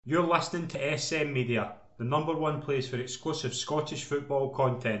You're listening to SM Media, the number one place for exclusive Scottish football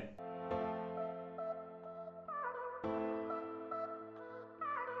content.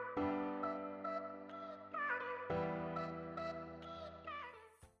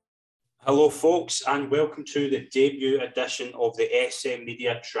 Hello, folks, and welcome to the debut edition of the SM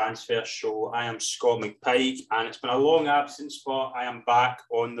Media Transfer Show. I am Scott McPike, and it's been a long absence, but I am back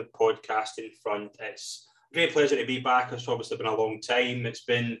on the podcasting front. It's a great pleasure to be back. It's obviously been a long time. It's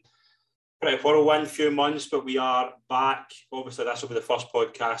been pretty whirlwind few months, but we are back. Obviously, this will be the first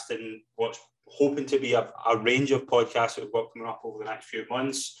podcast in what's hoping to be a range of podcasts that we've got coming up over the next few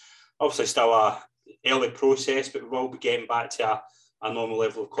months. Obviously, still a early process, but we will be getting back to a normal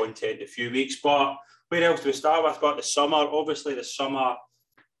level of content in a few weeks. But where else do we start with? But the summer, obviously the summer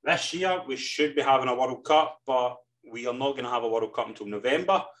this year, we should be having a World Cup, but we are not going to have a World Cup until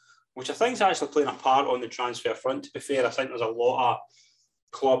November, which I think is actually playing a part on the transfer front. To be fair, I think there's a lot of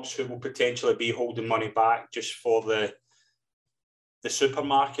clubs who will potentially be holding money back just for the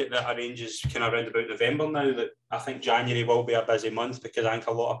supermarket that arranges kind of around about November now. That I think January will be a busy month because I think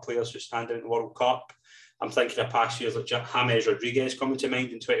a lot of players who stand out in the World Cup. I'm thinking of past years like James Rodriguez coming to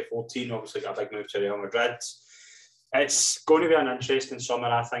mind in 2014, obviously got a big move to Real Madrid. It's going to be an interesting summer,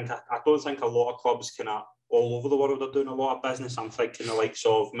 I think. I don't think a lot of clubs kind of all over the world are doing a lot of business. I'm thinking the likes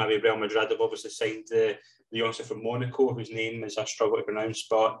of maybe Real Madrid have obviously signed the youngster from Monaco, whose name is I struggle to pronounce,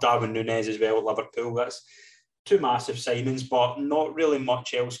 but Darwin Núñez as well at Liverpool. That's two massive signings, but not really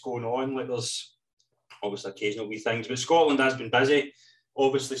much else going on. Like there's obviously occasional wee things, but Scotland has been busy.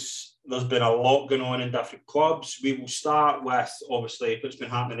 Obviously, there's been a lot going on in different clubs. We will start with, obviously, what's been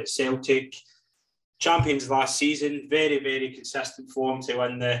happening at Celtic. Champions last season, very, very consistent form to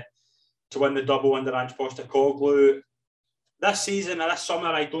win the double under Ange Postecoglou. This season, this summer,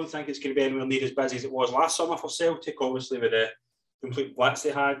 I don't think it's going to be anywhere near as busy as it was last summer for Celtic, obviously, with the complete blitz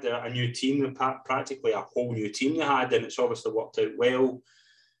they had, a new team, practically a whole new team they had, and it's obviously worked out well.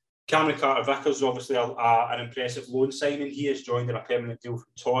 Cameron Carter-Vickers is obviously an impressive loan signing. He has joined in a permanent deal from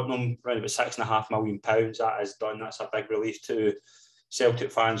Tottenham, around about £6.5 million. That is done. That's a big relief to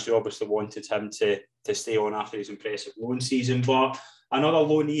Celtic fans who obviously wanted him to stay on after his impressive loan season. But another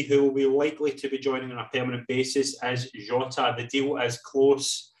loanee who will be likely to be joining on a permanent basis is Jota. The deal is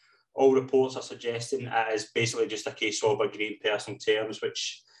close. All reports are suggesting it is basically just a case of agreeing personal terms,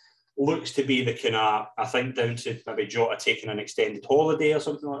 which looks to be the kind of, I think, down to maybe Jota taking an extended holiday or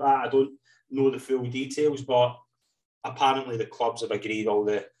something like that. I don't know the full details, but apparently the clubs have agreed all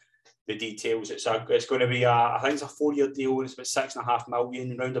the details. It's going to be I think it's a 4-year deal, and it's about £6.5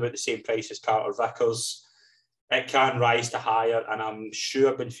 million, round about the same price as Carter Vickers. It can rise to higher, and I'm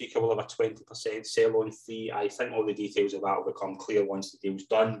sure Benfica will have a 20% sell-on fee. I think all the details of that will become clear once the deal's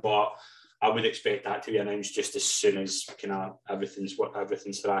done, but I would expect that to be announced just as soon as kind of everything's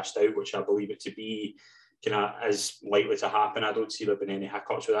thrashed out, which I believe it to be kind of is likely to happen. I don't see there being any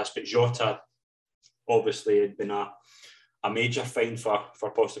hiccups with this, but Jota obviously had been a major find for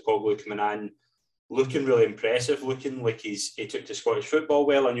Postecoglou coming in, looking really impressive, looking like he took to Scottish football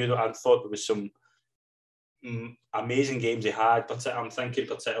well. I thought there was some amazing games he had, but I'm thinking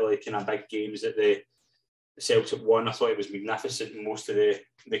particularly kind of big games that the Celtic won. I thought it was magnificent in most of the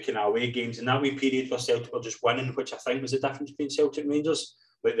kind of away games. In that wee period where Celtic were just winning, which I think was the difference between Celtic and Rangers.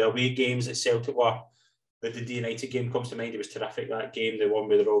 Like the away games that Celtic were, the Dundee United game comes to mind. It was terrific, that game, the one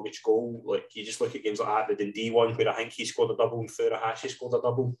with the Rogic goal. Like you just look at games like that, the Dundee one where I think he scored a double and Furuhashi scored a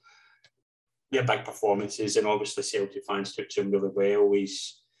double. Yeah, big performances, and obviously Celtic fans took to him really well.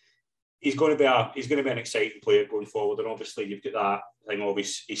 He's going to be an exciting player going forward, and obviously you've got that thing of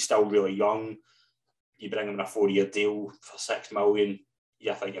he's still really young. You bring him in a 4-year deal for £6 million.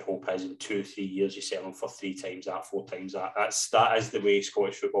 Yeah, I think your hope is in 2 or 3 years you sell him for 3 times that, 4 times that. That is the way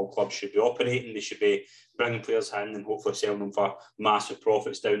Scottish football clubs should be operating. They should be bringing players in and hopefully selling them for massive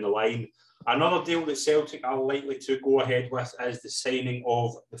profits down the line. Another deal that Celtic are likely to go ahead with is the signing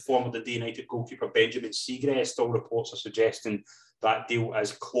of the former Dundee United goalkeeper Benjamin Siegrist. All reports are suggesting that deal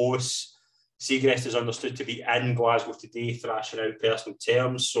is close. Siegrist is understood to be in Glasgow today, thrashing out personal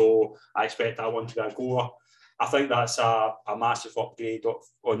terms, so I expect that one to be a goer. I think that's a massive upgrade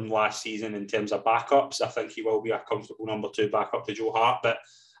on last season in terms of backups. I think he will be a comfortable number 2 backup to Joe Hart, but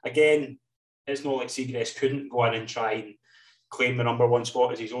again, it's not like Siegrist couldn't go in and try and claim the number 1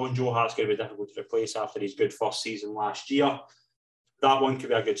 spot as his own. Joe Hart's going to be difficult to replace after his good first season last year. That one could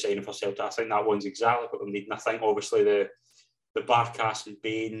be a good signing for Celtic. I think that one's exactly what we need, and I think obviously the Barkas and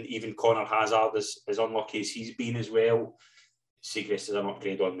Bain, even Connor Hazard, as unlucky as he's been as well, Siegrist is an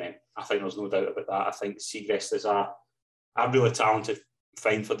upgrade on them. I think there's no doubt about that. I think Siegrist is a really talented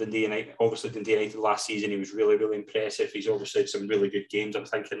fine for Dundee United. Obviously, Dundee United last season, he was really, really impressive. He's obviously had some really good games. I'm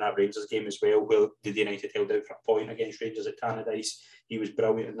thinking that Rangers game as well, where Dundee United held out for a point against Rangers at Tannadice. He was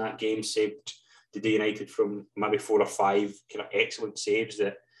brilliant in that game, saved Dundee United from maybe 4 or 5 kind of excellent saves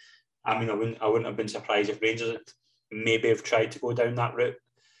that, I mean, I wouldn't have been surprised if Rangers had maybe have tried to go down that route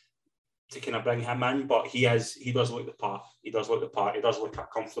to kind of bring him in, but he does look the part. He does look a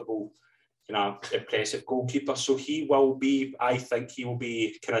comfortable, kind of impressive goalkeeper. So I think he will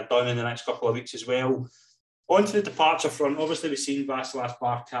be kind of done in the next couple of weeks as well. On to the departure front, obviously we've seen Vasilas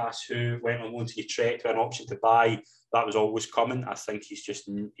Barkas, who went on loan to Utrecht with an option to buy. That was always coming. I think he just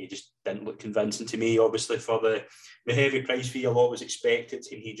didn't look convincing to me. Obviously for the heavy price fee, a lot was expected,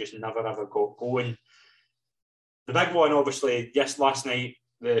 and he just never ever got going. The big one, obviously, last night,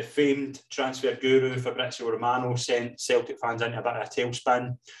 the famed transfer guru Fabrizio Romano sent Celtic fans into a bit of a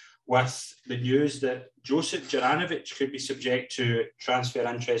tailspin with the news that Josip Juranovic could be subject to transfer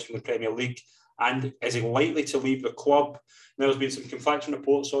interest from the Premier League, and is he likely to leave the club? Now, there's been some conflicting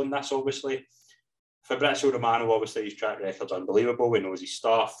reports on this, obviously. Fabrizio Romano, obviously, his track record's unbelievable. He knows his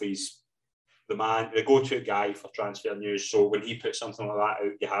stuff. He's the man, the go-to guy for transfer news. So when he puts something like that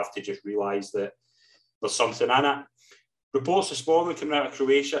out, you have to just realise that there's something in it. Reports this morning coming out of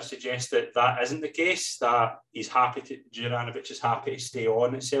Croatia suggest that that isn't the case, that Juranovic is happy to stay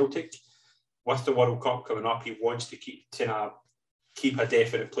on at Celtic. With the World Cup coming up, he wants to keep a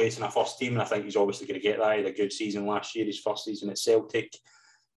definite place in a first team, and I think he's obviously going to get that. He had a good season last year, his first season at Celtic.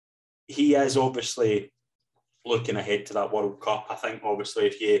 He is obviously looking ahead to that World Cup. I think obviously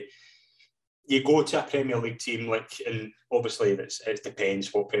if you go to a Premier League team, and obviously it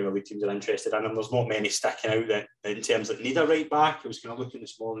depends what Premier League teams are interested in, and there's not many sticking out that in terms that need a right back. I was kind of looking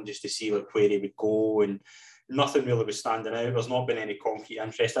this morning just to see where he would go, and nothing really was standing out. There's not been any concrete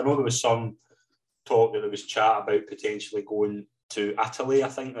interest. I know there was some talk that there was chat about potentially going to Italy. I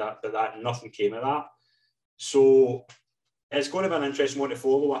think that nothing came of that. So it's going to be an interesting one to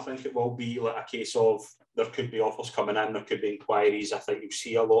follow. I think it will be like a case of there could be offers coming in, there could be inquiries. I think you'll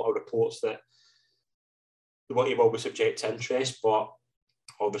see a lot of reports that what he will be subject to interest, but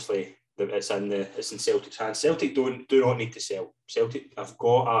obviously it's in Celtic's hands. Celtic do not need to sell. Celtic have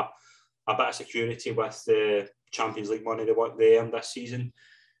got a bit of security with the Champions League money they earned this season.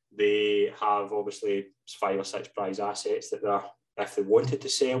 They have obviously 5 or 6 prize assets that if they wanted to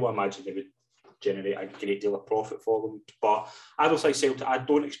sell, I imagine they would generate a great deal of profit for them. But I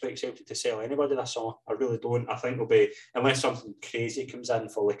don't expect Celtic to sell anybody this summer. I really don't. I think there'll be, unless something crazy comes in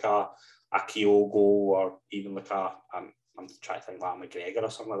for like a Kyogo or even like I'm trying to think like a McGregor or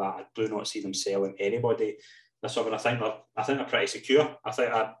something like that. I do not see them selling anybody this summer. I think they're pretty secure. I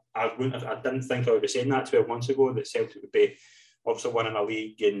didn't think I would be saying that 12 months ago, that Celtic would be obviously winning a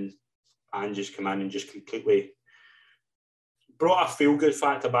league and just come in and just completely brought a feel-good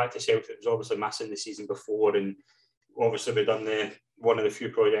factor back to Celtic. It was obviously missing the season before, and obviously we've done one of the few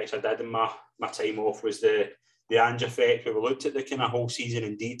projects I did in my time off was the Ange effect, where we looked at the kind of whole season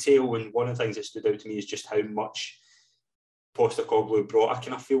in detail, and one of the things that stood out to me is just how much Postecoglou brought a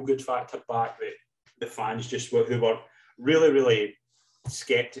kind of feel-good factor back that the fans who were really, really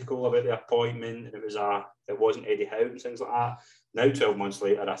sceptical about the appointment, and it wasn't Eddie Howe and things like that. Now, 12 months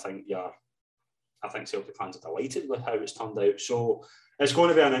later, I think Celtic fans are delighted with how it's turned out. So it's going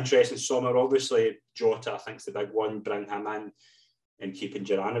to be an interesting summer. Obviously, Jota, I think, is the big one, bring him in and keeping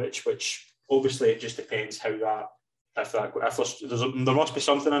Juranovic, which obviously it just depends how there must be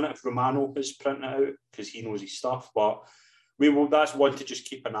something in it if Romano is printing it out, because he knows his stuff. But that's one to just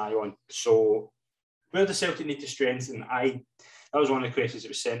keep an eye on. So where does Celtic need to strengthen? That was one of the questions that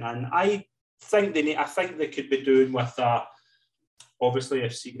was sent in. I think they could be doing with that. Obviously,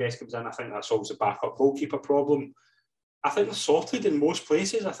 if Seagrass comes in, I think that solves the backup goalkeeper problem. I think they're sorted in most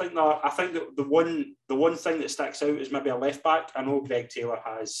places. I think that the one thing that sticks out is maybe a left back. I know Greg Taylor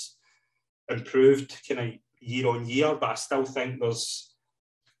has improved kind of year on year, but I still think there's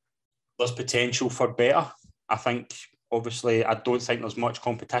potential for better. I think obviously I don't think there's much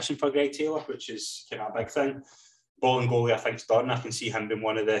competition for Greg Taylor, which is kind of a big thing. Ball and goalie, I think, is done. I can see him being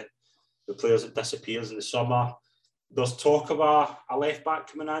one of the players that disappears in the summer. There's talk of a left back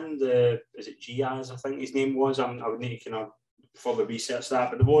coming in. Is it Giaz? I think his name was. I would need to kind of further research that.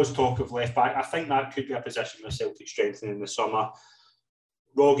 But there was talk of left back. I think that could be a position where Celtic strengthening in the summer.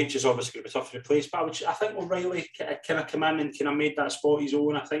 Rogic is obviously going to be tough to replace, but I think O'Reilly kind of come in and kind of made that spot his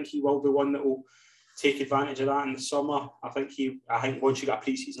own. I think he will be one that will take advantage of that in the summer. I think once you get a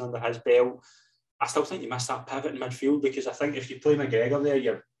pre-season under his belt, I still think you miss that pivot in midfield, because I think if you play McGregor there,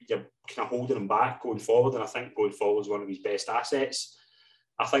 you're kind of holding him back going forward, and I think going forward is one of his best assets.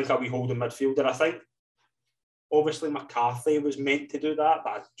 I think I'll be holding midfielder. I think Obviously, McCarthy was meant to do that, but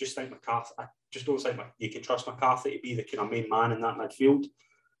I just think I just don't think you can trust McCarthy to be the kind of main man in that midfield,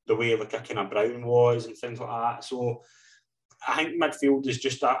 the way like a kind of Brown was and things like that. So I think midfield is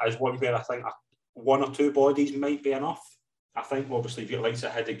just that as one where I think one or two bodies might be enough. I think obviously if you like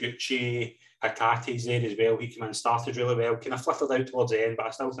Hidiguchi, Hakate's there as well. He came in and started really well. Kind of flittered out towards the end, but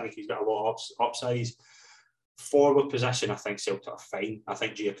I still think he's got a lot of upside. Forward position, I think Celtic are fine. I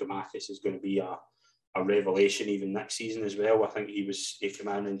think Giakoumakis is going to be a revelation even next season as well. I think he came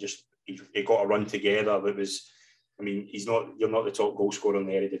in and just he got a run together that was, I mean, you're not the top goal scorer in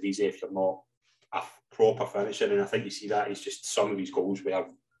the Eredivisie if you're not a proper finisher, and I think you see that. He's just some of his goals were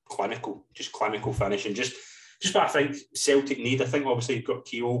clinical finishing. Just what I think Celtic need. I think obviously you've got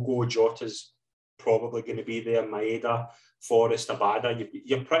Kyogo, Jota's probably going to be there, Maeda, Forrest, Abada.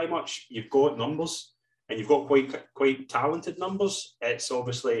 You're pretty much, you've got numbers, and you've got quite talented numbers. It's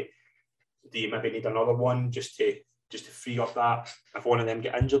obviously, do you maybe need another one just to free up that if one of them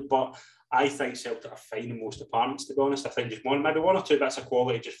get injured? But I think Celtic are fine in most departments, to be honest. I think just maybe one or two bits of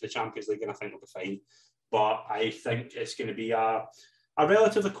quality just for the Champions League, and I think they'll be fine. But I think it's going to be a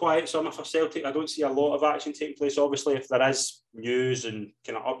relatively quiet summer for Celtic. I don't see a lot of action taking place. Obviously, if there is news and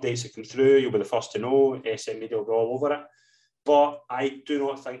kind of updates that come through, you'll be the first to know. SM Media will be all over it. But I do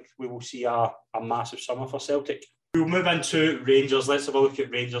not think we will see a massive summer for Celtic. We'll move into Rangers. Let's have a look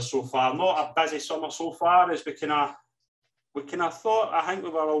at Rangers so far. Not a busy summer so far, as we kind of thought. I think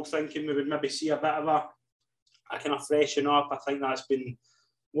we were all thinking we would maybe see a bit of a kind of freshen up. I think that's been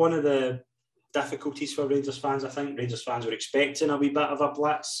one of the difficulties for Rangers fans. I think Rangers fans were expecting a wee bit of a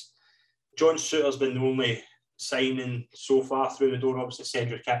blitz. John Souttar's been the only signing so far through the door. Obviously,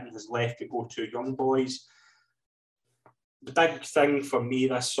 Cedric Itten has left to go to Young Boys. The big thing for me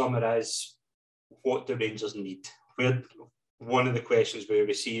this summer is, what do Rangers need? One of the questions we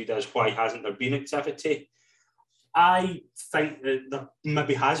received is, why hasn't there been activity? I think that there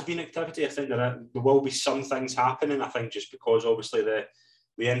maybe has been activity. I think there will be some things happening. I think just because obviously the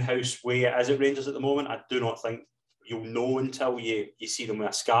in-house way it is at Rangers at the moment, I do not think you'll know until you see them with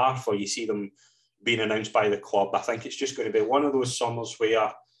a scarf or you see them being announced by the club. I think it's just going to be one of those summers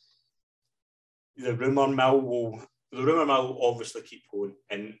where the rumour mill will obviously keep going,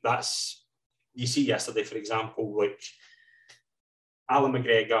 and that's, you see yesterday, for example, like Alan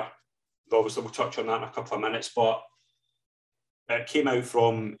McGregor, obviously we'll touch on that in a couple of minutes, but it came out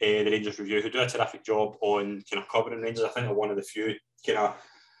from the Rangers Review, who do a terrific job on kind of covering Rangers. I think they're one of the few kind of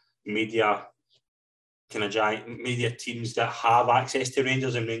media teams that have access to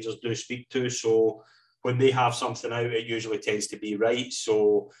Rangers, and Rangers do speak to. So when they have something out, it usually tends to be right.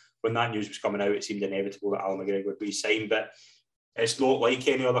 So when that news was coming out, it seemed inevitable that Alan McGregor would be signed. But it's not like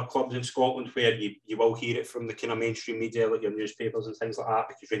any other clubs in Scotland where you will hear it from the kind of mainstream media, like your newspapers and things like that,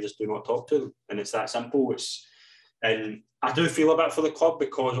 because Rangers do not talk to them. And it's that simple. And I do feel a bit for the club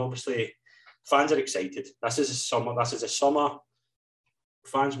because obviously fans are excited. This is a summer.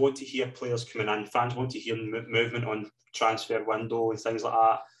 Fans want to hear players coming in. Fans want to hear movement on transfer window and things like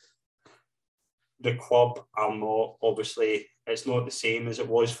that. The club are not, obviously, it's not the same as it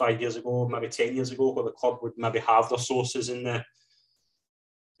was 5 years ago, maybe 10 years ago, where the club would maybe have their sources in the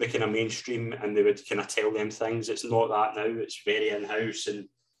kind of mainstream and they would kind of tell them things. It's not that now. It's very in-house. And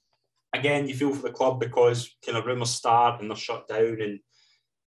again, you feel for the club because kind of rumours start and they're shut down, and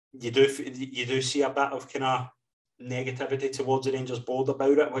you do see a bit of kind of negativity towards the Rangers board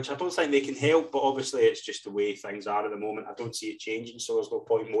about it, which I don't think they can help, but obviously it's just the way things are at the moment. I don't see it changing, so there's no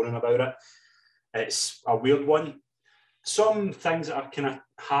point moaning about it. It's a weird one. Some things that are kind of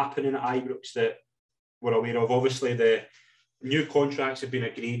happening at Ibrox that we're aware of. Obviously, the new contracts have been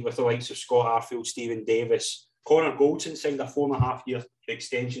agreed with the likes of Scott Arfield, Stephen Davis. Connor Goldson signed a 4.5-year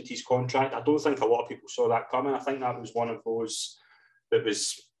extension to his contract. I don't think a lot of people saw that coming. I think that was one of those that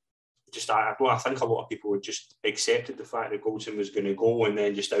was just, I think a lot of people had just accepted the fact that Goldson was going to go, and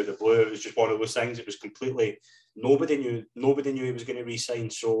then just out of the blue, it was just one of those things. It was completely, nobody knew he was going to re-sign.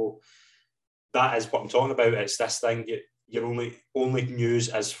 So that is what I'm talking about. It's this thing, your only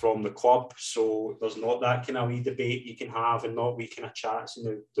news is from the club, so there's not that kind of wee debate you can have, and not wee kind of chats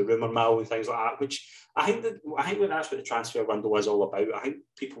and the rumour mill and things like that. Which I think that's what the transfer window is all about. I think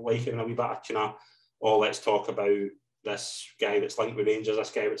people like having a wee bit of kind of, let's talk about this guy that's linked with Rangers, this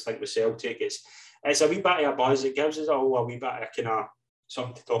guy that's linked with Celtic. It's a wee bit of a buzz. It gives us all a wee bit of kind of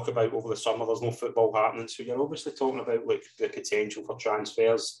something to talk about over the summer. There's no football happening, so you're obviously talking about like the potential for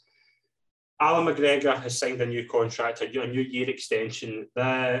transfers. Alan McGregor has signed a new contract, a new year extension.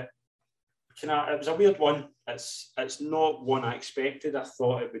 It was a weird one. It's not one I expected. I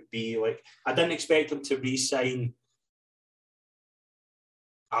thought it would be like, I didn't expect him to re-sign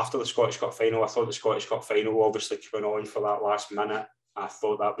after the Scottish Cup final, I thought the Scottish Cup final obviously coming on for that last minute, I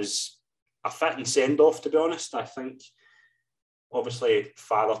thought that was a fitting send-off, to be honest. I think obviously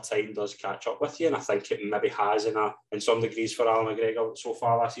Father Time does catch up with you, and I think it maybe has in some degrees for Allan McGregor so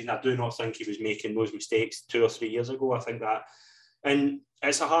far last season. I do not think he was making those mistakes 2 or 3 years ago. I think that, and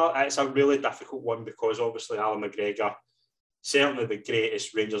it's a really difficult one because obviously Allan McGregor, certainly the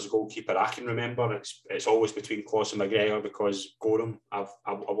greatest Rangers goalkeeper I can remember. It's always between Kloss and McGregor because Gorham, I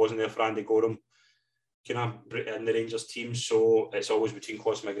wasn't there for Andy Gorham in the Rangers team, so it's always between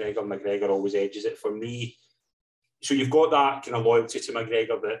Kloss and McGregor. McGregor always edges it for me. So you've got that kind of loyalty to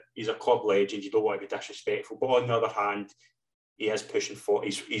McGregor that he's a club legend, you don't want to be disrespectful. But on the other hand, he is pushing 40.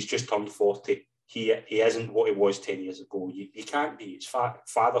 He's just turned 40. He isn't what he was 10 years ago. You can't be. It's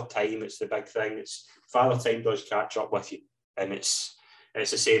Father Time. It's the big thing. It's Father Time does catch up with you. And it's the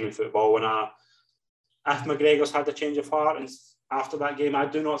same in football. And if McGregor's had a change of heart and after that game, I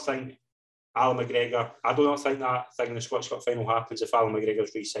do not think Allan McGregor, I do not think that thing in the Scottish Cup final happens if Allan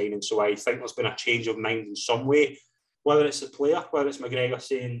McGregor's re-signing. So I think there's been a change of mind in some way. Whether it's the player, whether it's McGregor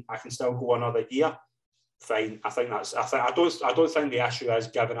saying I can still go another year, fine. I don't think the issue is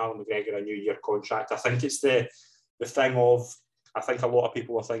giving Allan McGregor a new year contract. I think it's the thing of, I think a lot of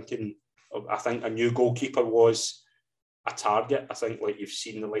people are thinking, I think a new goalkeeper was a target. I think like you've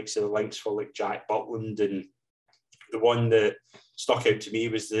seen the likes of the links for like Jack Butland, and the one that stuck out to me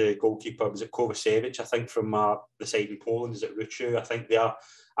was the goalkeeper, was it Kovacevic, I think from the side in Poland, is it Ruchu? I think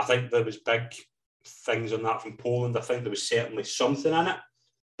there was big things on that from Poland. I think there was certainly something in it,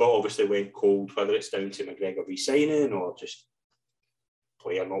 but obviously went cold, whether it's down to McGregor re-signing or just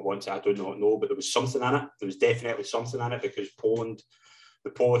player not wanting, I do not know, but there was something in it. There was definitely something in it because the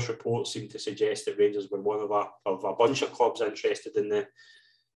Polish reports seemed to suggest that Rangers were one of a bunch of clubs interested in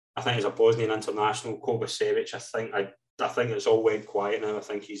I think it's a Bosnian international, Kovacevic. I think it's all went quiet now. I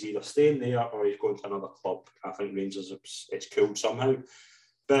think he's either staying there or he's going to another club. I think Rangers, it's cooled somehow.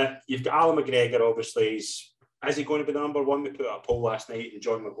 But you've got Allan McGregor, obviously. Is he going to be the number one? We put out a poll last night and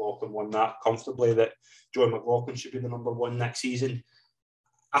John McLaughlin won that comfortably, that John McLaughlin should be the number one next season.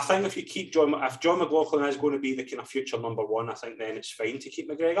 I think if you keep if John McLaughlin is going to be the kind of future number one, I think then it's fine to keep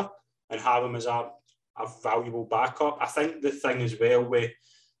McGregor and have him as a valuable backup. I think the thing as well with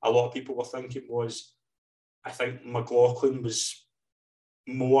a lot of people were thinking was, I think McLaughlin was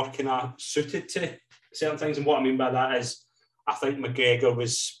more kind of suited to certain things. And what I mean by that is, I think McGregor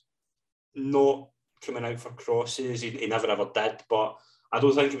was not coming out for crosses. He never ever did, but I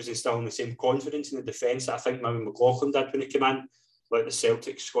don't think he was instilling the same confidence in the defence that I think maybe McLaughlin did when he came in. Like the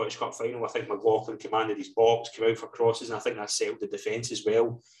Celtic Scottish Cup final, I think McLaughlin commanded his box, came out for crosses, and I think that settled the defence as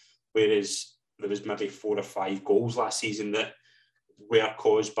well. Whereas there was maybe 4 or 5 goals last season that were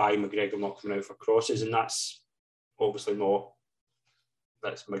caused by McGregor not coming out for crosses, and that's obviously not.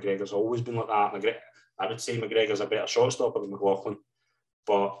 That's McGregor's always been like that. I would say McGregor's a better shot stopper than McLaughlin,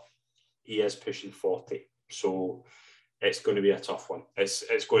 but he is pushing 40, so it's going to be a tough one. It's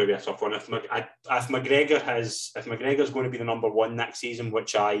going to be a tough one. If McGregor's going to be the number one next season,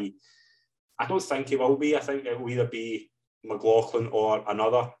 which I don't think he will be. I think it will either be McLaughlin or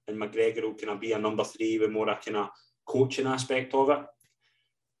another, and McGregor will kind of be a number 3 with more a kind of coaching aspect of it.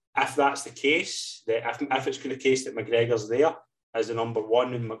 If that's the case, if it's kind of the case that McGregor's there as the number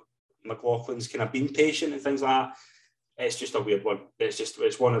one and McLaughlin's kind of been patient and things like that, it's just a weird one.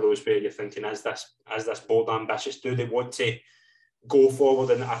 It's one of those where you're thinking, is this bold ambitious? Do they want to go forward?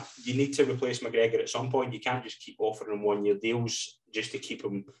 And you need to replace McGregor at some point. You can't just keep offering him 1-year deals just to keep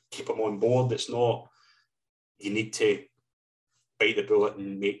him on board. It's not. You need to bite the bullet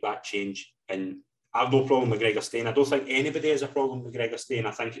and make that change. And I have no problem with McGregor staying. I don't think anybody has a problem with McGregor staying.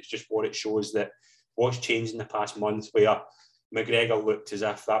 I think it's just what it shows that what's changed in the past month, where McGregor looked as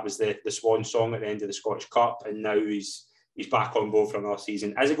if that was the swan song at the end of the Scottish Cup, and now he's back on board for another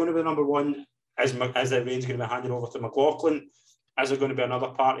season. Is he going to be number one? Is the reins going to be handed over to McLaughlin? Is there going to be another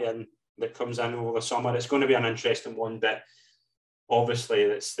party that comes in over the summer? It's going to be an interesting one, but obviously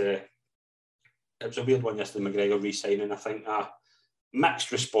it was a weird one yesterday, McGregor re-signing. I think a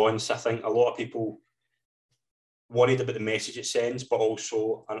mixed response. I think a lot of people worried about the message it sends, but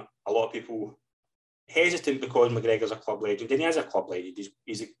also a lot of people hesitant because McGregor's a club legend, and he is a club legend.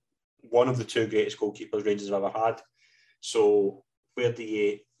 He's one of the 2 greatest goalkeepers Rangers have ever had. So where do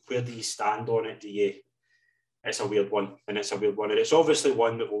you stand on it? It's a weird one, and it's obviously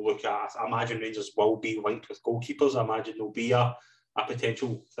one that we'll look at. I imagine Rangers will be linked with goalkeepers. I imagine there'll be a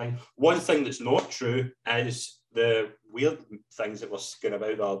potential thing. One thing that's not true is the weird things that were going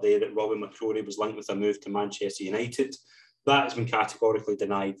about the other day, that Robin McCrory was linked with a move to Manchester United. That has been categorically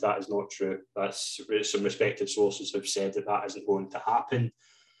denied. That is not true. Some respected sources have said that isn't going to happen.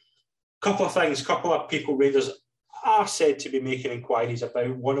 Couple of things, couple of people Rangers are said to be making inquiries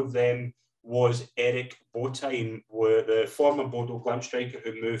about. One of them was Erik Botheim, the former Bodo Glimt striker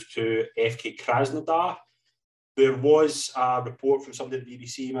who moved to FK Krasnodar. There was a report from somebody at the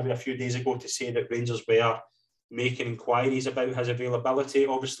BBC maybe a few days ago to say that Rangers were making inquiries about his availability.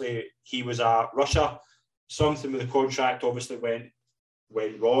 Obviously, he was at Russia. Something with the contract obviously went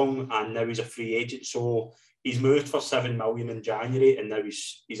wrong, and now he's a free agent. So he's moved for $7 million in January, and now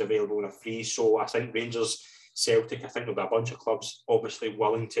he's available on a free. So I think Rangers, Celtic, I think there'll be a bunch of clubs obviously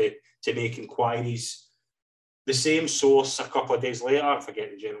willing to make inquiries. The same source a couple of days later, I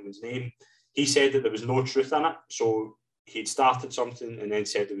forget the gentleman's name, he said that there was no truth in it. So he'd started something and then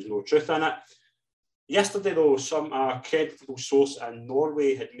said there was no truth in it. Yesterday, though, some creditable source in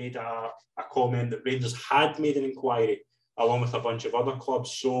Norway had made a comment that Rangers had made an inquiry along with a bunch of other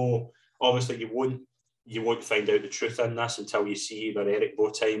clubs. So obviously you won't find out the truth in this until you see either Erik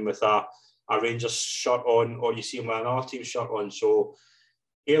Botheim with a Rangers shirt on or you see him with another team's shirt on. So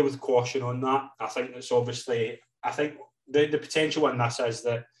err with caution on that. I think that's obviously, I think the potential in this is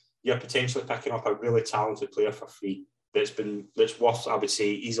that you're potentially picking up a really talented player for free that's worth, I would say,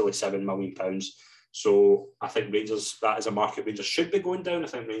 easily £7 million. So I think Rangers, that is a market Rangers should be going down. I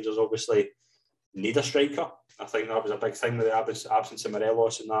think Rangers obviously need a striker. I think that was a big thing with the absence of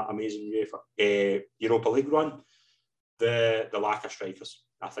Morelos in that amazing Europa League run. The lack of strikers.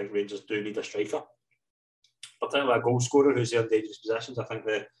 I think Rangers do need a striker. Particularly a goal scorer who's in dangerous positions. I think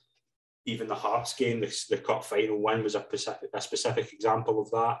even the Hearts game, the cup final win was a specific example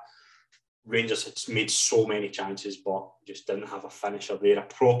of that. Rangers had made so many chances, but just didn't have a finisher there. A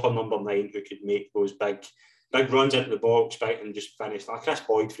proper number 9 who could make those big runs into the box and just finish. Like Chris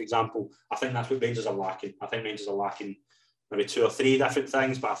Boyd, for example, I think that's what Rangers are lacking. I think Rangers are lacking maybe 2 or 3 different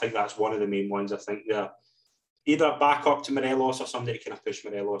things, but I think that's one of the main ones. I think they're either a backup to Morelos or somebody to kind of push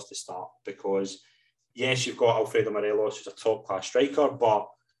Morelos to start, because yes, you've got Alfredo Morelos, who's a top-class striker, but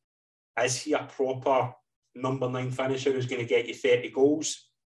is he a proper number 9 finisher who's going to get you 30 goals?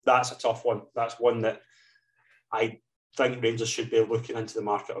 That's a tough one. That's one that I think Rangers should be looking into the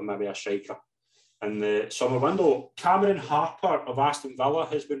market of maybe a striker in the summer window. Cameron Harper of Aston Villa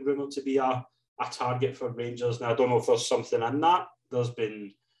has been rumoured to be a target for Rangers. Now, I don't know if there's something in that. There's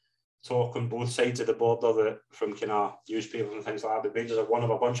been talk on both sides of the border that from kind of newspapers and things like that, but Rangers are one of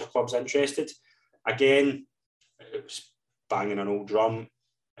a bunch of clubs interested. Again, it's banging an old drum.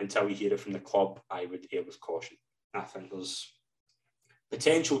 Until you hear it from the club, I would err with caution. I think there's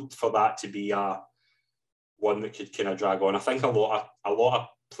potential for that to be one that could kind of drag on. I think a lot of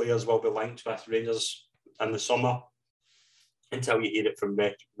players will be linked with Rangers in the summer. Until you hear it from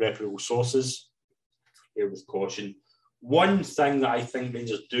reputable sources, err with caution. One thing that I think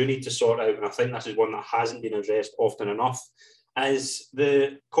Rangers do need to sort out, and I think this is one that hasn't been addressed often enough, is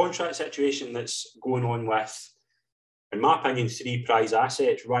the contract situation that's going on with, in my opinion, 3 prize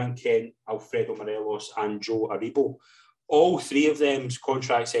assets: Ryan Kent, Alfredo Morelos and Joe Aribo. All 3 of them's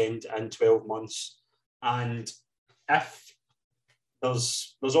contracts end in 12 months. And if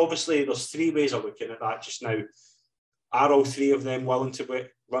there's 3 ways of looking at that just now. Are all 3 of them willing to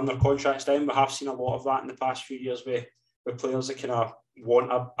run their contracts down? We have seen a lot of that in the past few years with players that kind of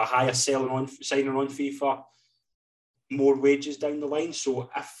want a higher signing on fee for more wages down the line. So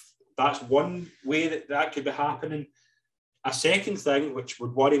if that's one way that could be happening. A second thing, which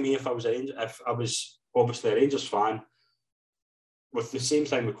would worry me if I was obviously a Rangers fan, with the same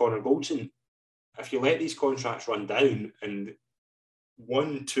thing with Connor Goldson, if you let these contracts run down and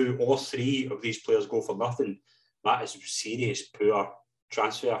 1, 2 or 3 of these players go for nothing, that is serious pure work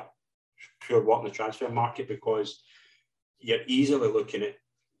in the transfer market, because you're easily looking at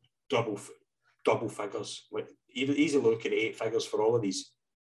double figures, like easily looking at 8 figures for all of these.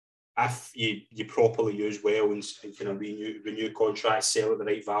 If you properly use well and kind of renew contracts, sell at the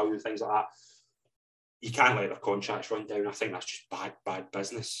right value, things like that, you can't let their contracts run down. I think that's just bad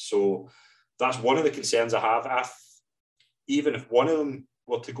business. So that's one of the concerns I have. Even if one of them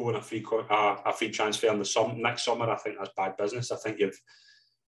were to go on a free transfer in the next summer, I think that's bad business. I think you're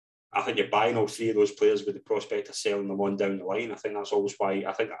buying all 3 of those players with the prospect of selling them on down the line. I think that's always why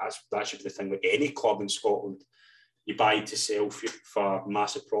that should be the thing with any club in Scotland. You buy to sell for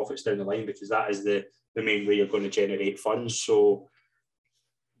massive profits down the line, because that is the main way you're going to generate funds. So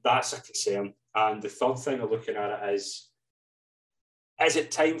that's a concern. And the third thing I'm looking at it is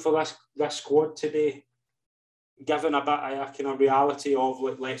it time for this squad to be given a bit of a kind of reality of,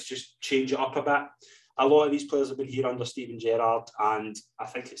 like, let's just change it up a bit? A lot of these players have been here under Steven Gerrard, and I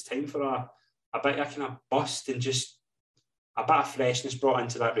think it's time for a bit of a kind of bust and just a bit of freshness brought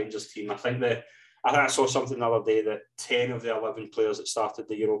into that Rangers team. I think that I think I saw something the other day that 10 of the 11 players that started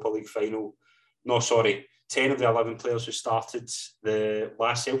the Europa League final, 10 of the 11 players who started the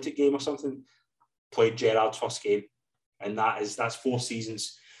last Celtic game or something played Gerrard's first game. And that's 4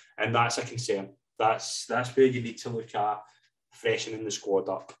 seasons. And that's a concern. That's where you need to look at freshening the squad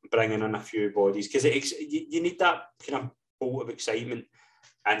up, bringing in a few bodies. Because you need that kind of bolt of excitement.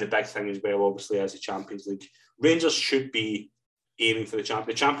 And the big thing as well, obviously, as the Champions League. Rangers should be aiming for the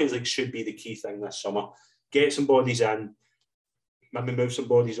Champions League should be the key thing this summer. Get some bodies in, maybe move some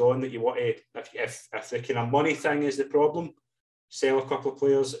bodies on that you want to. If the kind of money thing is the problem, sell a couple of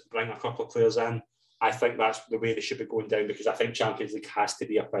players, bring a couple of players in. I think that's the way they should be going down, because I think Champions League has to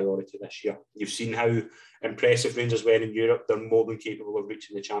be a priority this year. You've seen how impressive Rangers were in Europe. They're more than capable of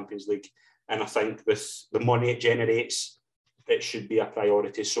reaching the Champions League. And I think with the money it generates, it should be a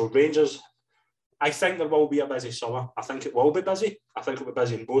priority. So Rangers, I think there will be a busy summer. I think it will be busy. I think it'll be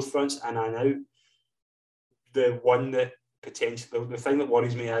busy in both fronts, in and out. The one that potentially, the thing that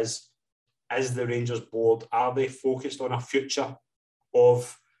worries me is the Rangers board, are they focused on a future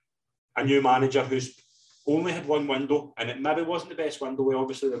of a new manager who's only had one window, and it maybe wasn't the best window.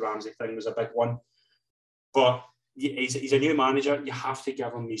 Obviously, the Ramsey thing was a big one, but he's a new manager. You have to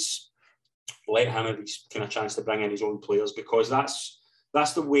give him let him have his kind of chance to bring in his own players, because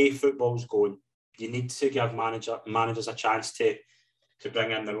that's the way football's going. You need to give managers a chance to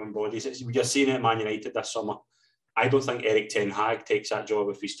bring in their own bodies. You're seeing it at Man United this summer. I don't think Erik ten Hag takes that job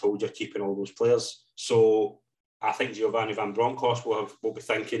if he's told you're keeping all those players. So I think Giovanni Van Bronckhorst will be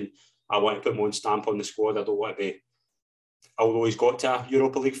thinking, I want to put my own stamp on the squad. I don't want to be, although he's got to a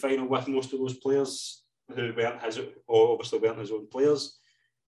Europa League final with most of those players who obviously weren't his own players.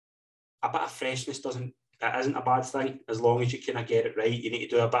 A bit of freshness isn't a bad thing, as long as you kind of get it right. You need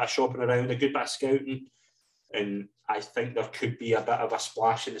to do a bit of shopping around, a good bit of scouting, and I think there could be a bit of a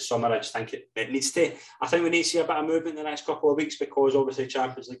splash in the summer. I just think it needs to. I think we need to see a bit of movement in the next couple of weeks, because obviously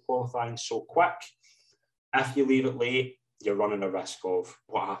Champions League qualifying so quick. If you leave it late, you're running a risk of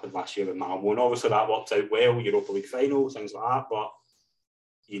what happened last year with Malmo. And obviously that worked out well, Europa League final, things like that, but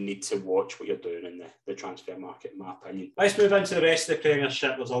you need to watch what you're doing in the transfer market, in my opinion. Let's move into the rest of the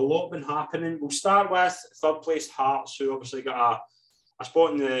Premiership. There's a lot been happening. We'll start with third place Hearts, who obviously got a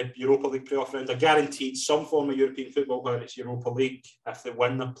spot in the Europa League playoff round. They're guaranteed some form of European football, whether it's Europa League, if they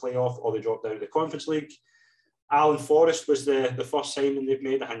win the playoff, or they drop down to the Conference League. Alan Forrest was the first signing they've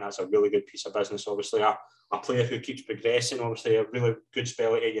made. I think that's a really good piece of business. Obviously, a player who keeps progressing. Obviously, a really good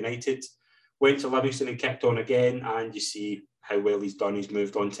spell at United. Went to Livingston and kicked on again, and you see how well he's done. He's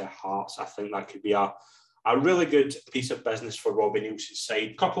moved on to Hearts. I think that could be a really good piece of business for Robbie Nielsen's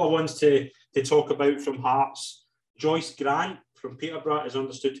side. A couple of ones to talk about from Hearts. Joyce Grant from Peterborough is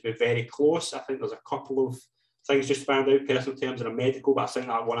understood to be very close. I think there's a couple of things just found out, personal terms and a medical, but I think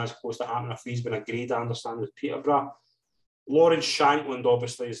that one is close to happening if he's been agreed, I understand, with Peterborough. Lawrence Shankland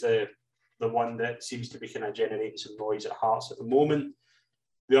obviously is the one that seems to be kind of generating some noise at Hearts at the moment.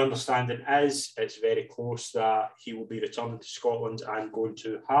 The understanding is it's very close that he will be returning to Scotland and going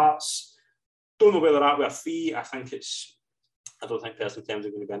to Hearts. Don't know whether that with a fee. I don't think personal terms are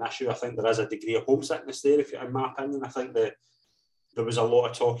going to be an issue. I think there is a degree of homesickness there, in my opinion. I think that there was a lot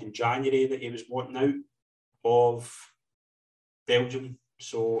of talk in January that he was wanting out of Belgium.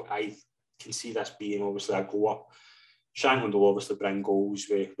 So I can see this being obviously a go-up. Shankland will obviously bring goals.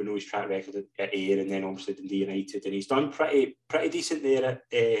 We know his track record at Ayr and then obviously Dundee United, and he's done pretty decent there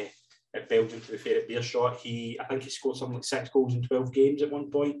at Belgium, to be fair, at Beerschot. I think he scored something like 6 goals in 12 games at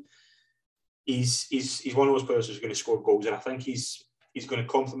one point. He's one of those players who's going to score goals, and I think he's going to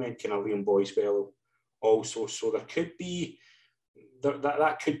complement kind of Liam Boyce also. So there could be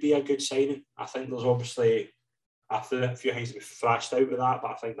that could be a good signing. I think there's obviously a few things to be thrashed out with that,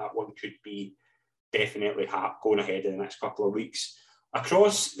 but I think that one could be definitely going ahead in the next couple of weeks.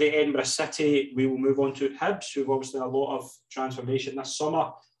 Across the Edinburgh City, we will move on to Hibs, who've obviously a lot of transformation this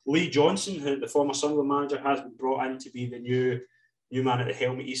summer. Lee Johnson, who the former Sunderland manager, has been brought in to be the new man at the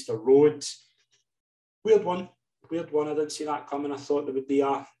helm at Easter Road. Weird one. I didn't see that coming. I thought there would be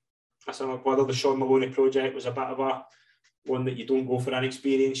whether the Sean Maloney project was a bit of a one that you don't go for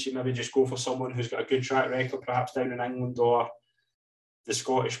inexperience. You maybe just go for someone who's got a good track record, perhaps down in England, or the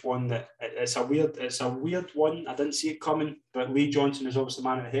Scottish one. That it's a weird one. I didn't see it coming, but Lee Johnson is obviously the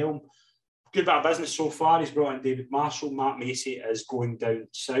man at the helm. Good bit of business so far. He's brought in David Marshall. Matt Macy is going down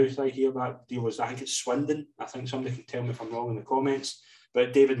south. I hear that deal is, I think it's Swindon. I think somebody can tell me if I'm wrong in the comments.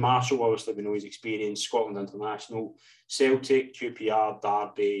 But David Marshall, obviously we know his experience, Scotland International, Celtic, QPR,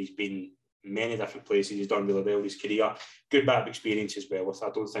 Derby. He's been many different places. He's done really well in his career. Good bit of experience as well, which I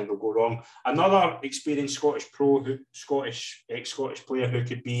don't think will go wrong. Another experienced Scottish pro, ex-Scottish player who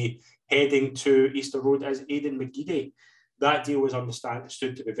could be heading to Easter Road is Aidan McGeady. That deal was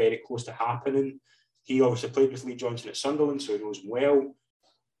understood to be very close to happening. He obviously played with Lee Johnson at Sunderland, so he knows him well.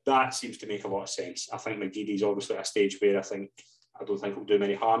 That seems to make a lot of sense. I think McGeady's obviously at a stage where I don't think he'll do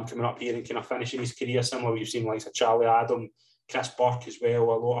many harm coming up here and kind of finishing his career. Similar, you've seen like Charlie Adam, Chris Burke as well.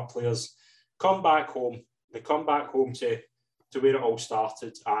 A lot of players come back home. They come back home to where it all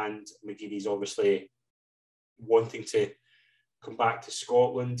started, and McGeady's obviously wanting to come back to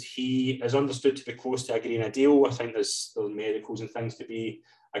Scotland. He is understood to be close to agreeing a deal. I think there's medicals and things to be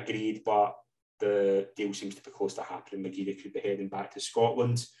agreed, but the deal seems to be close to happening. McGeady could be heading back to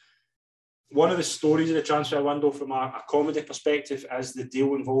Scotland. One of the stories of the transfer window from a comedy perspective is the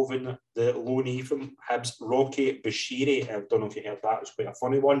deal involving the loanee from Hibs, Rocky Bashiri. I don't know if you heard that. It was quite a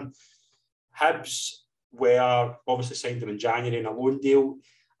funny one. Hibs were obviously signed him in January in a loan deal.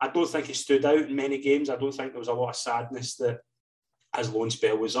 I don't think he stood out in many games. I don't think there was a lot of sadness that his loan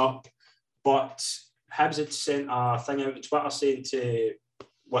spell was up. But Hibs had sent a thing out on Twitter saying to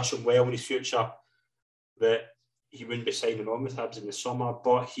wish him well in his future, that he wouldn't be signing on with Hibs in the summer,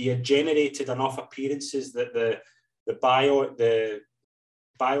 but he had generated enough appearances that the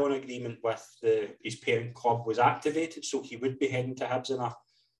buy-on agreement with his parent club was activated, so he would be heading to Hibs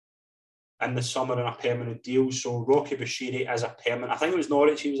in the summer in a permanent deal. So Rocky Bashiri is a permanent. I think it was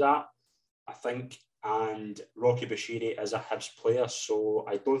Norwich he was at, and Rocky Bashiri is a Hibs player, so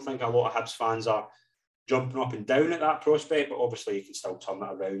I don't think a lot of Hibs fans are jumping up and down at that prospect, but obviously you can still turn it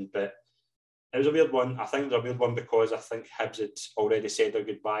around. But it was a weird one. I think it was a weird one because I think Hibs had already said their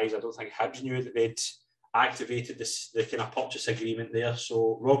goodbyes. I don't think Hibs knew that they'd activated the kind of purchase agreement there.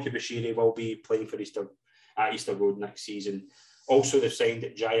 So Rocky Bashiri will be playing for Easter Road next season. Also, they've signed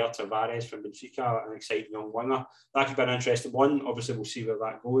Jair Tavares from Benfica, an exciting young winger. That could be an interesting one. Obviously, we'll see where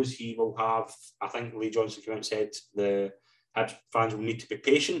that goes. He will have, I think Lee Johnson came out and said the Hibs fans will need to be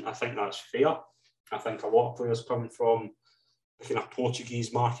patient. I think that's fair. I think a lot of players coming from the kind of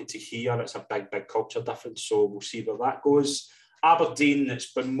Portuguese market to here, it's a big culture difference. So we'll see where that goes. Aberdeen,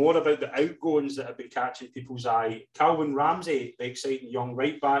 it's been more about the outgoings that have been catching people's eye. Calvin Ramsey, the exciting young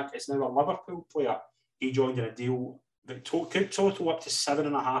right back, is now a Liverpool player. He joined in a deal that could total up to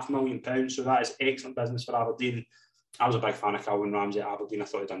 £7.5 million. So that is excellent business for Aberdeen. I was a big fan of Calvin Ramsey at Aberdeen. I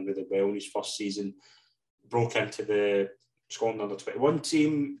thought he'd done really well in his first season. Broke into the Scotland under-21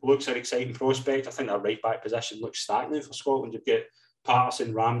 team. Looks an exciting prospect. I think that right back position looks stacked now for Scotland. You've got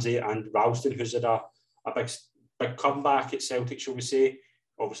Patterson, Ramsey and Ralston, who's had a big comeback at Celtic, shall we say.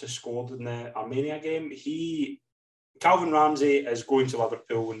 Obviously scored in the Armenia game. Calvin Ramsey is going to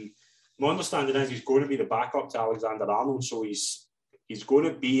Liverpool, and my understanding is he's going to be the backup to Alexander Arnold, so he's going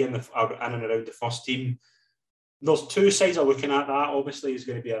to be in and around the first team. There's two sides of looking at that. Obviously, he's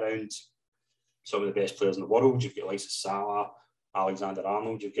going to be around some of the best players in the world. You've got like Salah, Alexander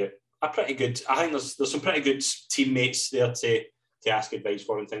Arnold. You've got a pretty good. I think there's some pretty good teammates there to ask advice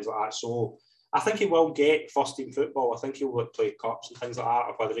for and things like that. So I think he will get first team football. I think he will play cups and things like that.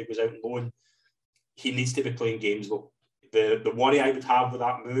 Or whether he goes out on loan, he needs to be playing games though. The worry I would have with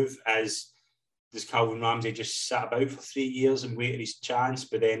that move is, does Calvin Ramsey just sit about for 3 years and wait for his chance?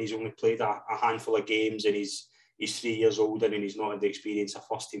 But then he's only played a handful of games and he's 3 years older and he's not had the experience of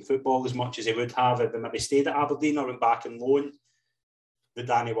first team football as much as he would have if he maybe stayed at Aberdeen or went back on loan. The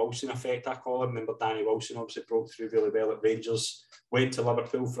Danny Wilson effect, I call him. Remember, Danny Wilson obviously broke through really well at Rangers, went to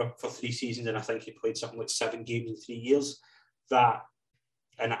Liverpool for 3 seasons, and I think he played something like 7 games in 3 years.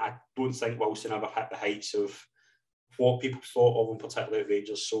 And I don't think Wilson ever hit the heights of what people thought of him, particularly at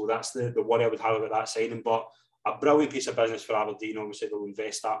Rangers. So that's the worry I would have about that signing. But a brilliant piece of business for Aberdeen. Obviously, they'll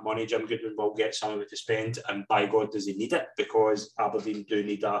invest that money. Jim Goodwin will get some of it to spend, and by God, does he need it? Because Aberdeen do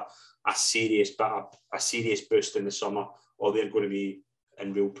need a serious boost in the summer, or they're going to be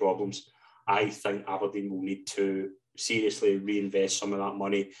in real problems. I think Aberdeen will need to seriously reinvest some of that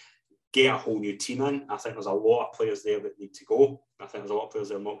money, get a whole new team in. I think there's a lot of players there that need to go. I think there's a lot of players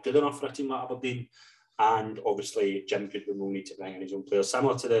that are not good enough for a team like Aberdeen. And obviously, Jim Goodwin will need to bring in his own players.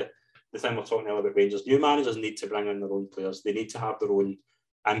 Similar to the thing we're talking earlier about Rangers, new managers need to bring in their own players. They need to have their own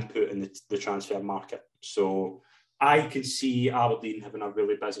input in the transfer market. So I can see Aberdeen having a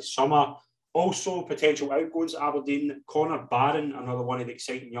really busy summer. Also, potential outgoings at Aberdeen. Connor Barron, another one of the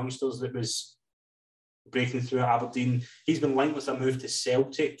exciting youngsters that was breaking through at Aberdeen. He's been linked with a move to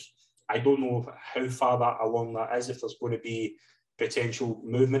Celtic. I don't know how far along that is, if there's going to be potential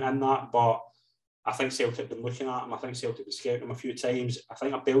movement in that, but I think Celtic have been looking at him. I think Celtic have been scouting him a few times. I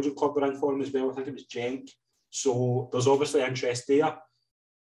think a Belgian club were in for him as well. I think it was Genk. So there's obviously interest there.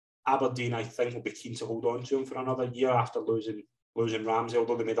 Aberdeen, I think, will be keen to hold on to him for another year after losing Ramsey,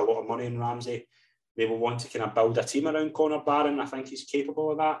 although they made a lot of money in Ramsey. They will want to kind of build a team around Connor Barron. I think he's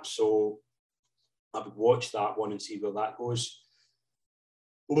capable of that. So I would watch that one and see where that goes.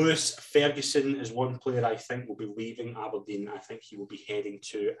 Lewis Ferguson is one player I think will be leaving Aberdeen. I think he will be heading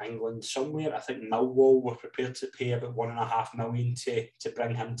to England somewhere. I think Millwall were prepared to pay about £1.5 million to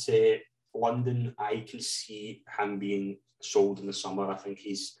bring him to London. I can see him being sold in the summer. I think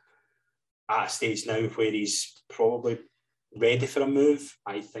he's at a stage now where he's probably ready for a move.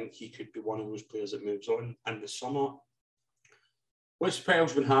 I think he could be one of those players that moves on in the summer. What's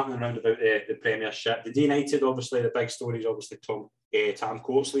else been happening around about the Premiership? The United, obviously, the big story is obviously Tam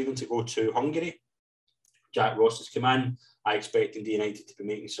Coates leaving to go to Hungary. Jack Ross has come in. I expect the United to be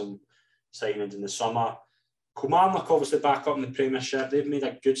making some signings in the summer. Kilmarnock obviously back up in the Premiership. They've made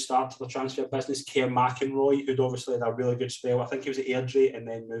a good start to the transfer business. Kerr McInroy, who'd obviously had a really good spell. I think he was at Airdrie and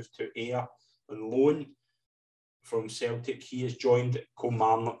then moved to Ayr on loan from Celtic. He has joined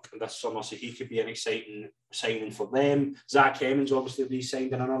Kilmarnock this summer, so he could be an exciting signing for them. Zach Hemmings obviously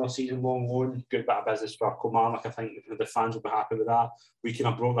re-signed in another season-long loan. Good bit of business for Kilmarnock. I think the fans will be happy with that. We kind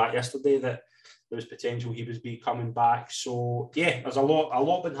of broke that yesterday, that there was potential he was coming back. So yeah, there's a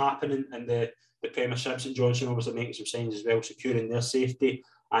lot been happening in the Premiership. St Johnstone obviously making some signs as well, securing their safety.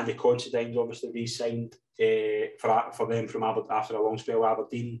 And the Considines obviously re-signed for them from after a long spell at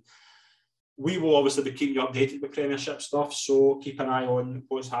Aberdeen. We will obviously be keeping you updated with Premiership stuff, so keep an eye on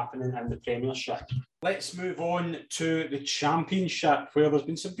what's happening in the Premiership. Let's move on to the Championship, where there's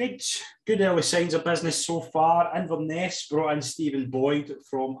been some good early signs of business so far. Inverness brought in Stephen Boyd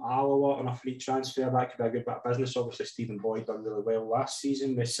from Alloa on a free transfer. That could be a good bit of business. Obviously, Stephen Boyd done really well last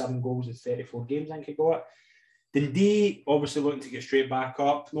season with 7 goals in 34 games, I think he got. Dundee obviously looking to get straight back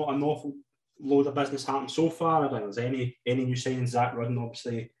up. Not an awful load of business happened so far. I don't think there's any new signings. Zach Rudden,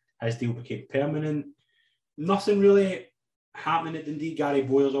 obviously, his deal became permanent. Nothing really happening at Dundee. Gary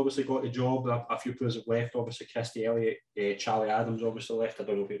Boyle's obviously got the job. A few players have left. Obviously, Christy Elliott, Charlie Adams obviously left. I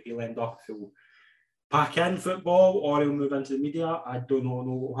don't know if he'll end up, if he'll pack in football or he'll move into the media. I don't know what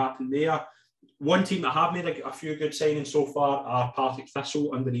will happen there. One team that have made a few good signings so far are Partick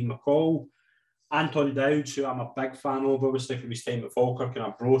Thistle under Ian McCall. Anton Dowds, who I'm a big fan of, obviously from his time at Falkirk and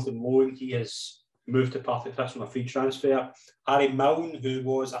Arbroath and loan, he has moved to Partick Thistle on a free transfer. Harry Milne,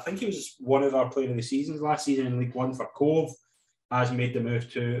 who I think he was one of our player of the seasons last season in League One for Cove, has made the move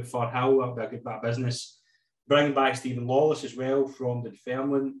to Firhill. That'll be a good bit of business. Bringing back Stephen Lawless as well from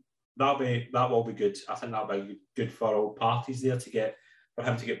Dunfermline. That will be good. I think that'll be good for all parties there for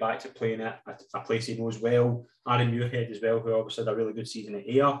him to get back to playing at a place he knows well. Aaron Muirhead as well, who obviously had a really good season at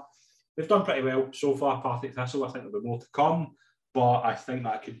Ayr. They've done pretty well so far, Partick Thistle. I think there'll be more to come, but I think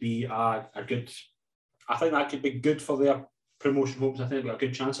that could be good for their promotion hopes. I think they've got a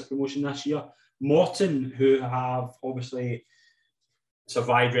good chance of promotion this year. Morton, who have obviously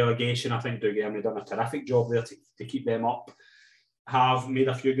survived relegation, I think Doug Emery done a terrific job there to keep them up, have made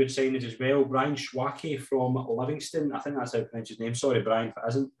a few good signings as well. Brian Schwacke from Livingston, I think that's how you pronounce his name. Sorry, Brian, if it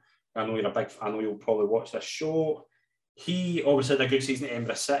isn't. I know you'll probably watch this show. He obviously had a good season at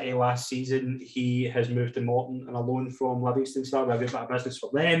Edinburgh City last season. He has moved to Morton on a loan from Livingston, so that'll be a good bit of business for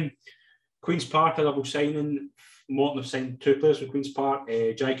them. Queen's Park, a double signing. Morton have signed 2 players from Queen's Park,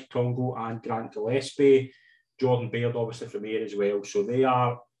 Jai Tongo and Grant Gillespie. Jordan Baird, obviously, from Ayr as well. So they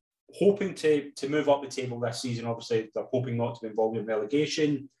are hoping to move up the table this season. Obviously, they're hoping not to be involved in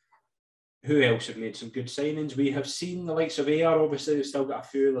relegation. Who else have made some good signings? We have seen the likes of Ayr. Obviously, they've still got a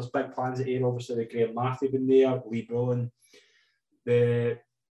few. There's big plans at Ayr. Obviously, the Graham Matthew been there, Lee Bullen.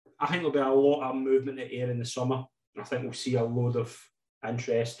 I think there'll be a lot of movement at Ayr in the summer. I think we'll see a load of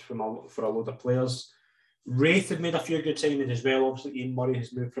interest for a load of players. Raith have made a few good signings as well. Obviously, Ian Murray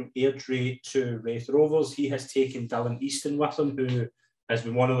has moved from Airdrie to Raith Rovers. He has taken Dylan Easton with him, who has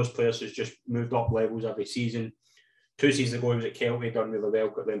been one of those players who's just moved up levels every season. 2 seasons ago, he was at Kelty, done really well,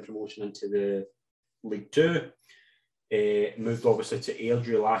 got them promotion into the League Two. Moved obviously to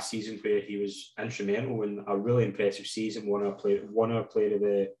Airdrie last season, where he was instrumental in a really impressive season. Won our player of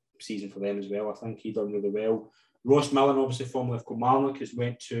the season for them as well. I think he done really well. Ross Millen, obviously formerly of Kilmarnock, has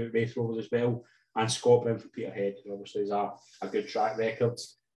went to Raith Rovers as well. And Scott Brown from Peterhead, who obviously has a good track record.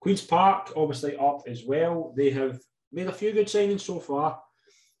 Queen's Park, obviously up as well. They have made a few good signings so far.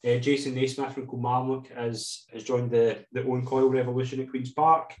 Jason Naismith from Kilmarnock has joined the Owen Coyle revolution at Queen's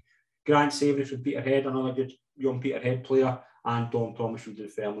Park. Grant Savoury from Peterhead, another good young Peterhead player, and Dom Thomas from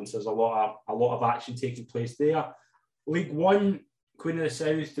Dunfermline. So there's a lot of action taking place there. League One, Queen of the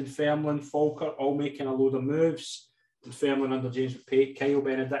South, Dunfermline, Falkirk, all making a load of moves. Dunfermline under James McPake. Kyle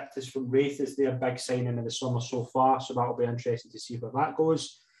Benedictus from Raith is their big signing in the summer so far, so that'll be interesting to see where that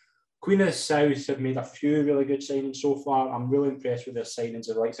goes. Queen of the South have made a few really good signings so far. I'm really impressed with their signings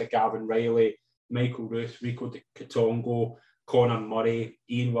of the likes of Gavin Riley, Michael Ruth, Rico Katongo, Connor Murray,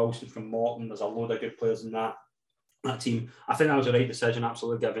 Ian Wilson from Morton. There's a load of good players in that team. I think that was the right decision,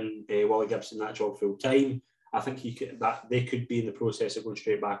 absolutely, giving Wally Gibson that job full time. I think they could be in the process of going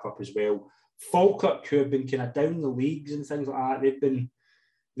straight back up as well. Falkirk, who have been kind of down the leagues and things like that,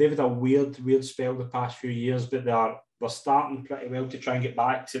 they've had a weird spell the past few years, but they're starting pretty well to try and get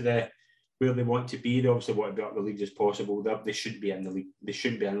back to where they want to be. They obviously want to be up the leagues as possible. They should be in the league. They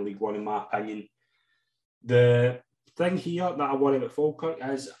shouldn't be in League One, in my opinion. The thing here that I worry about Falkirk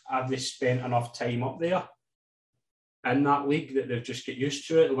is, have they spent enough time up there in that league that they've just get used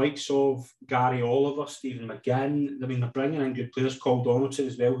to it? The likes of Gary Oliver, Stephen McGinn. I mean, they're bringing in good players. Cole Donaldson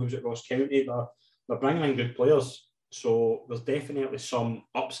as well, who's at Ross County. They're bringing in good players. So there's definitely some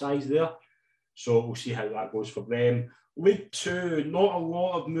upsides there. So we'll see how that goes for them. League Two, not a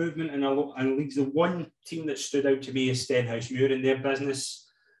lot of movement in leagues. The one team that stood out to me is Stenhousemuir in their business.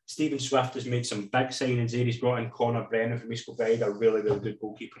 Stephen Swift has made some big signings there. He's brought in Connor Brennan from East Kilbride, a really, really good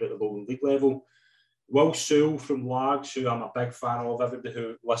goalkeeper at the Lowland League level. Will Sewell from Largs, who I'm a big fan of. Everybody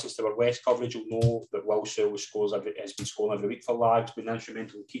who listens to our West coverage will know that Will Sewell has been scoring every week for Largs, been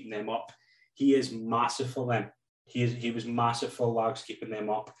instrumental in keeping them up. He is massive for them. He was massive for Largs, keeping them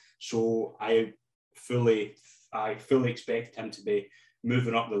up. So I fully expect him to be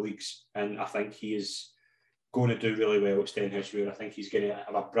moving up the leagues, and I think he is going to do really well at Stenhousemuir. I think he's going to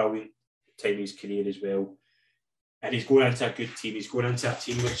have a brilliant time in his career as well. And he's going into a good team. He's going into a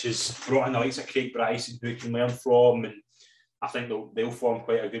team which has brought in the likes of Craig Bryson, who he can learn from, and I think they'll form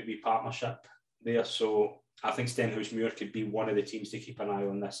quite a good wee partnership there. So I think Stenhousemuir could be one of the teams to keep an eye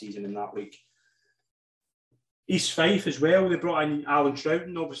on this season in that league. East Fife as well. They brought in Alan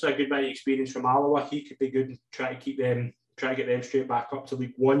Troughton, obviously a good bit of experience from Alloa. He could be good and try to get them straight back up to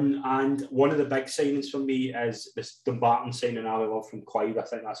League One. And one of the big signings for me is this Dumbarton signing Ali Love from Clyde. I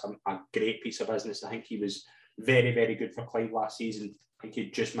think that's a great piece of business. I think he was very, very good for Clyde last season. I think he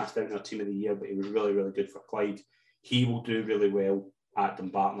just missed out on their Team of the Year, but he was really, really good for Clyde. He will do really well at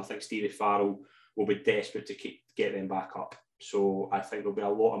Dumbarton. I think Stevie Farrell will be desperate to get them back up. So I think there'll be a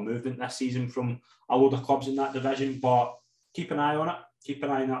lot of movement this season from a load of clubs in that division, but keep an eye on it. Keep an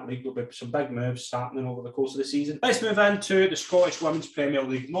eye on that league. There'll be some big moves happening over the course of the season. Let's move into the Scottish Women's Premier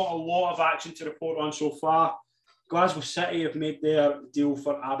League. Not a lot of action to report on so far. Glasgow City have made their deal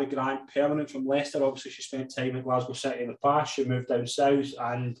for Abby Grant permanent from Leicester. Obviously, she spent time at Glasgow City in the past. She moved down south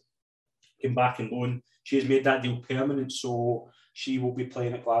and came back in loan. She has made that deal permanent, so she will be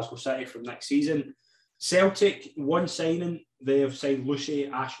playing at Glasgow City from next season. Celtic, one signing. They have signed Lucy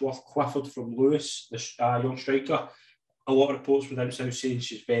Ashworth-Clifford from Lewis, the young striker. A lot of reports from down south saying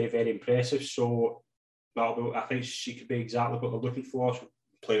she's very, very impressive. So I think she could be exactly what they're looking for. So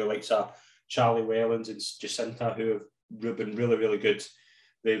player like Charlie Wellens and Jacinta, who have been really, really good.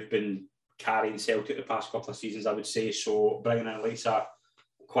 They've been carrying Celtic the past couple of seasons, I would say. So bringing in Lisa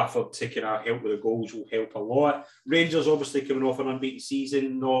Clifford to kind of help with the goals will help a lot. Rangers obviously coming off an unbeaten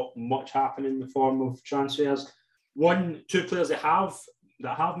season, not much happening in the form of transfers. Two players that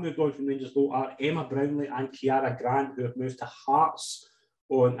have moved on from Rangers though are Emma Brownlee and Kiara Grant, who have moved to Hearts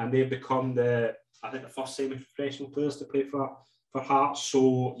and they've become the first semi-professional players to play for Hearts.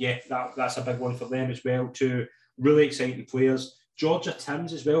 So yeah, that's a big one for them as well. Two really exciting players. Georgia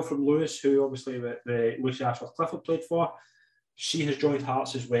Timms as well from Lewis, who obviously the Lucy Ashworth-Clifford played for. She has joined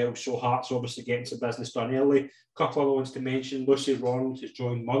Hearts as well, so Hearts obviously getting some business done early. A couple of other ones to mention. Lucy Ronald has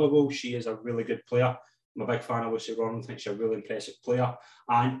joined Motherwell. She is a really good player. I'm a big fan of Lucy Ronald. I think she's a really impressive player.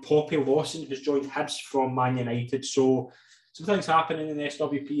 And Poppy Lawson has joined Hibs from Man United. So some things happening in the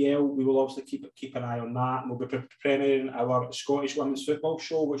SWPL. We will obviously keep an eye on that. And we'll be premiering our Scottish Women's Football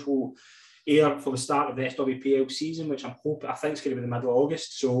Show, which will air for the start of the SWPL season, which I think it's going to be the middle of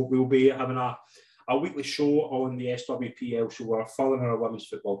August. So we'll be having a weekly show on the SWPL, so we're following our women's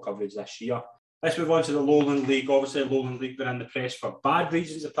football coverage this year. Let's move on to the Lowland League. Obviously, the Lowland League been in the press for bad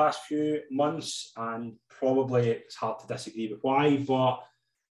reasons the past few months, and probably it's hard to disagree with why, but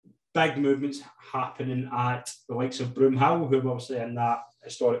big movements happening at the likes of Broomhill, who are obviously in that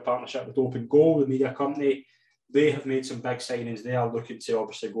historic partnership with Open Goal, the media company. They have made some big signings. They are looking to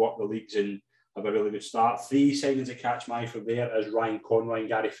obviously go up the leagues and have a really good start. 3 signings that catch my eye from there is Ryan Conroy and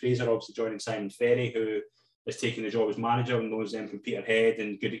Gary Fraser, obviously joining Simon Ferry, who is taking the job as manager and knows them from Peterhead,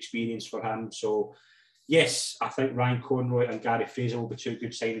 and good experience for him. So, yes, I think Ryan Conroy and Gary Fraser will be 2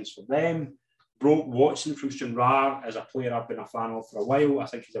 good signings for them. Broke Watson from Stranraer is a player I've been a fan of for a while. I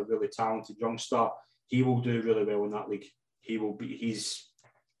think he's a really talented youngster. He will do really well in that league. He's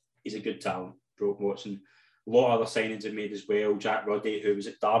a good talent, Broke Watson. A lot of other signings have made as well. Jack Ruddy, who was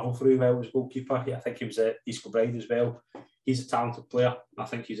at Darvel for a while, was goalkeeper. I think he was at East Kilbride as well. He's a talented player. I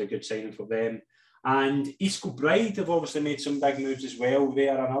think he's a good signing for them. And East Kilbride have obviously made some big moves as well. They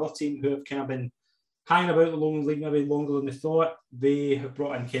are another team who have kind of been hanging about the Lowland League maybe longer than they thought. They have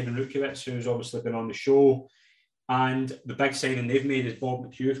brought in Kevin Rutkowitz, who's obviously been on the show. And the big signing they've made is Bob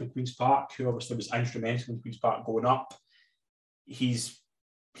McHugh from Queen's Park, who obviously was instrumental in Queen's Park going up. He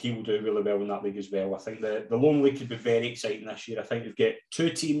will do really well in that league as well. I think the Lowland League could be very exciting this year. I think we've got two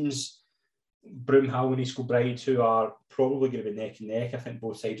teams, Broomhill and East Kilbride, who are probably going to be neck and neck. I think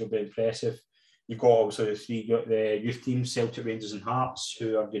both sides will be impressive. You've got obviously the youth teams, Celtic, Rangers and Hearts,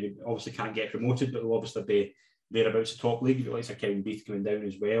 who are going to obviously can't get promoted, but will obviously be thereabouts the top league. You've got like Kevin Beath coming down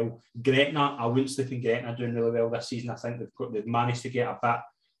as well. Gretna, I wouldn't sleep in Gretna, doing really well this season. I think they've managed to get a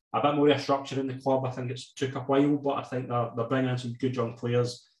bit more of a structure in the club. I think it's took a while, but I think they're bringing in some good young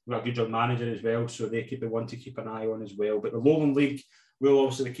players. We've got a good young manager as well, so they could be one to keep an eye on as well. But the Lowland League, we'll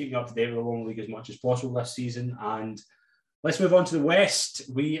obviously be keeping up to date with the Lowland League as much as possible this season. And let's move on to the West.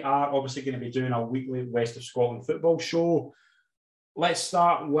 We are obviously going to be doing a weekly West of Scotland football show. Let's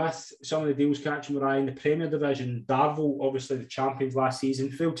start with some of the deals catching our eye in the Premier Division. Darvel, obviously the champions last season,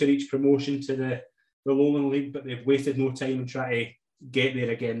 failed to reach promotion to the Lowland League, but they've wasted no time in trying to get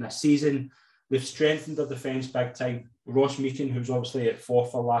there again this season. They've strengthened their defence big time. Ross Meakin, who's obviously at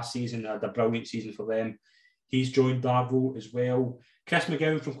Forfar last season, had a brilliant season for them. He's joined Darvel as well. Chris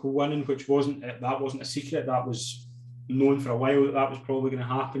McGowan from Kilwinning, which wasn't a secret. That was known for a while that was probably going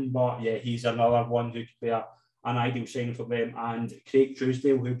to happen. But yeah, he's another one who could be an ideal signing for them. And Craig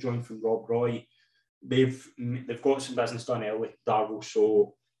Truesdale, who joined from Rob Roy, they've got some business done early, Darvel.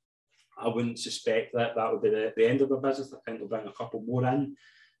 So I wouldn't suspect that would be the end of their business. I think they'll bring a couple more in.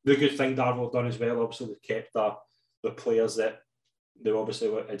 The good thing Darvel have done as well, obviously they've kept the players that they obviously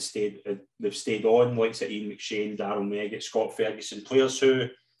they've stayed on, like Ian McShane, Darryl Megget, Scott Ferguson, players who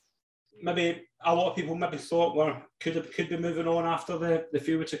maybe a lot of people maybe thought could be moving on after the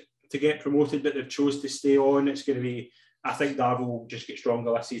failure to get promoted, but they've chose to stay on. It's going to be, I think Darvel will just get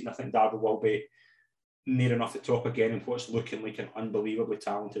stronger this season. I think Darvel will be near enough the top again in what's looking like an unbelievably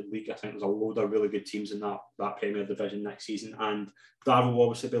talented league. I think there's a load of really good teams in that Premier Division next season, and Darvel will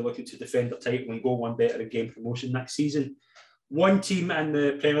obviously be looking to defend their title and go one better and gain promotion next season. One team in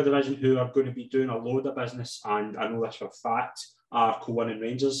the Premier Division who are going to be doing a load of business, and I know this for a fact, are Kilwinning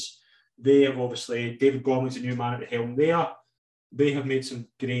Rangers. They have obviously, David Gormley's the new man at the helm there. They have made some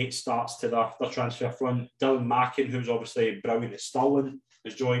great starts to their transfer front. Dylan Mackin, who's obviously brilliant at Stirling,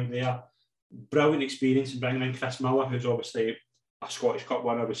 has joined there. Brilliant experience in bringing in Chris Miller, who's obviously a Scottish Cup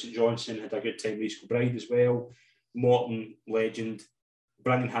winner with St Johnstone, had a good time with East Kilbride as well. Morton, legend.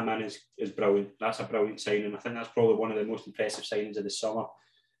 Bringing him in is brilliant. That's a brilliant signing. I think that's probably one of the most impressive signings of the summer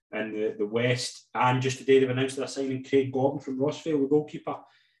in the West. And just today they've announced they're signing Craig Gordon from Rossvale, the goalkeeper.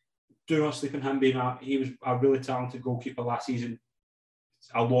 Do not sleep on him he was a really talented goalkeeper last season.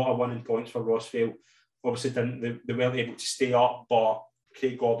 A lot of winning points for Rossvale. Obviously they weren't able to stay up, but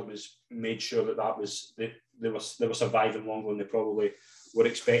Craig Gordon made sure they were surviving longer than they probably were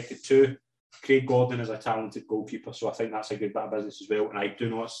expected to. Craig Gordon is a talented goalkeeper, so I think that's a good bit of business as well. And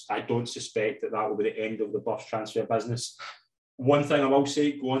I don't suspect that will be the end of the Buffs transfer business. One thing I will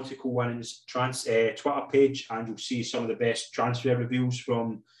say, go on to Kilwinning's Twitter page and you'll see some of the best transfer reviews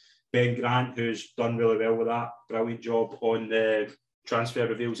from Ben Grant, who's done really well with that. Brilliant job on the transfer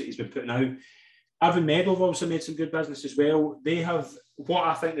reviews that he's been putting out. Avon Meadow have also made some good business as well. They have, what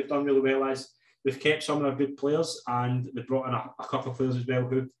I think they've done really well is they've kept some of their good players and they've brought in a couple of players as well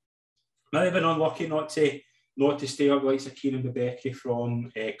who might have been unlucky not to stay up, like Kieran Bebeki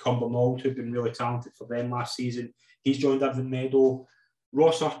from Cumbernauld, who've been really talented for them last season. He's joined Avon Meadow.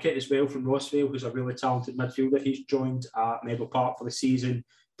 Ross Urquhart as well from Rossvale, who's a really talented midfielder. He's joined at Meadow Park for the season.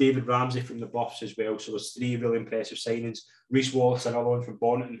 David Ramsey from the Buffs as well. So there's three really impressive signings. Reece Wallace, another one from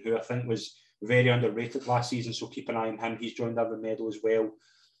Bonneton, who I think was very underrated last season, so keep an eye on him. He's joined Avon Meadow as well.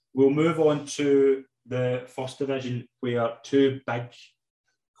 We'll move on to the First Division, where two big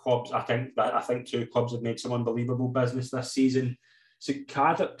clubs, I think two clubs have made some unbelievable business this season. St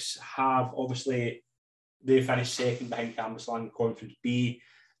Cadoc's have obviously, they finished second behind Cambuslang in Conference B.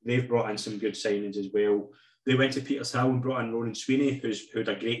 They've brought in some good signings as well. They went to Petershill and brought in Ronan Sweeney, who had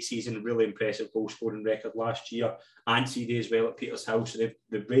a great season, really impressive goal scoring record last year, and CD as well at Petershill. So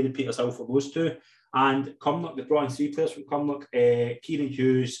they've raided Petershill for those two. And Cumnock, they brought in three players from Cumnock: Kieran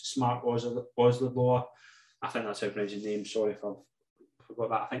Hughes, Smart Oslerloa. I think that's how you pronounce his name. Sorry if I've forgot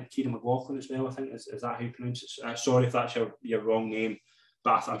that. I think Kieran McLaughlin as well. I think is that how you pronounce it? Sorry if that's your wrong name,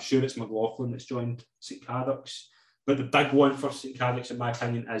 but I'm sure it's McLaughlin that's joined St Cadoc's. But the big one for St Cadoc's, in my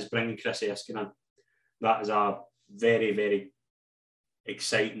opinion, is bringing Chris Erskine in. that is a very, very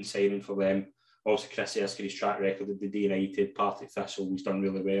exciting signing for them. Also, Chris Erskine's track record at the United, Partick Thistle, he's done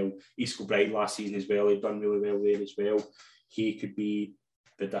really well. East Kilbride last season as well, he'd done really well there as well. He could be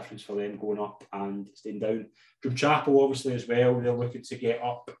the difference for them going up and staying down. Drumchapel, obviously, as well, they're looking to get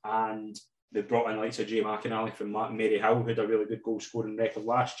up, and they brought in Lisa J. McInally from Maryhill, who had a really good goal scoring record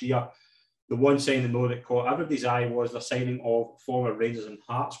last year. The one signing, though, that caught everybody's eye was the signing of former Rangers and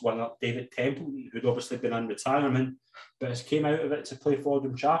Hearts winner David Templeton, who'd obviously been in retirement, but has came out of it to play for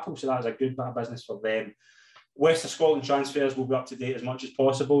Drumchapel, so that is a good bit of business for them. West of Scotland transfers will be up to date as much as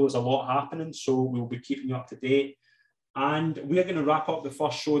possible. There's a lot happening, so we'll be keeping you up to date. And we're going to wrap up the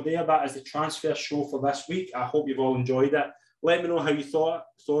first show there. That is the transfer show for this week. I hope you've all enjoyed it. Let me know how you thought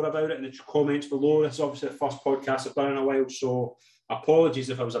about it in the comments below. This is obviously the first podcast I've done in a while, so apologies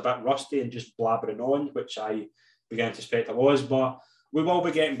if I was a bit rusty and just blabbering on, which I began to suspect I was, but we will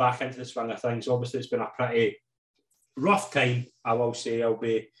be getting back into the swing of things. Obviously, it's been a pretty rough time, I will say. I'll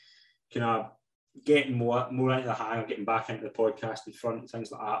be kind of getting more into the hang of getting back into the podcast in front and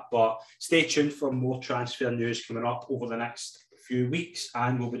things like that. But stay tuned for more transfer news coming up over the next few weeks,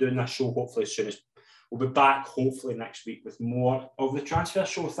 and we'll be doing this show hopefully as soon as we'll be back hopefully next week with more of the transfer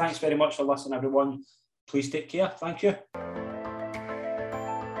show. Thanks very much for listening, everyone. Please take care. Thank you.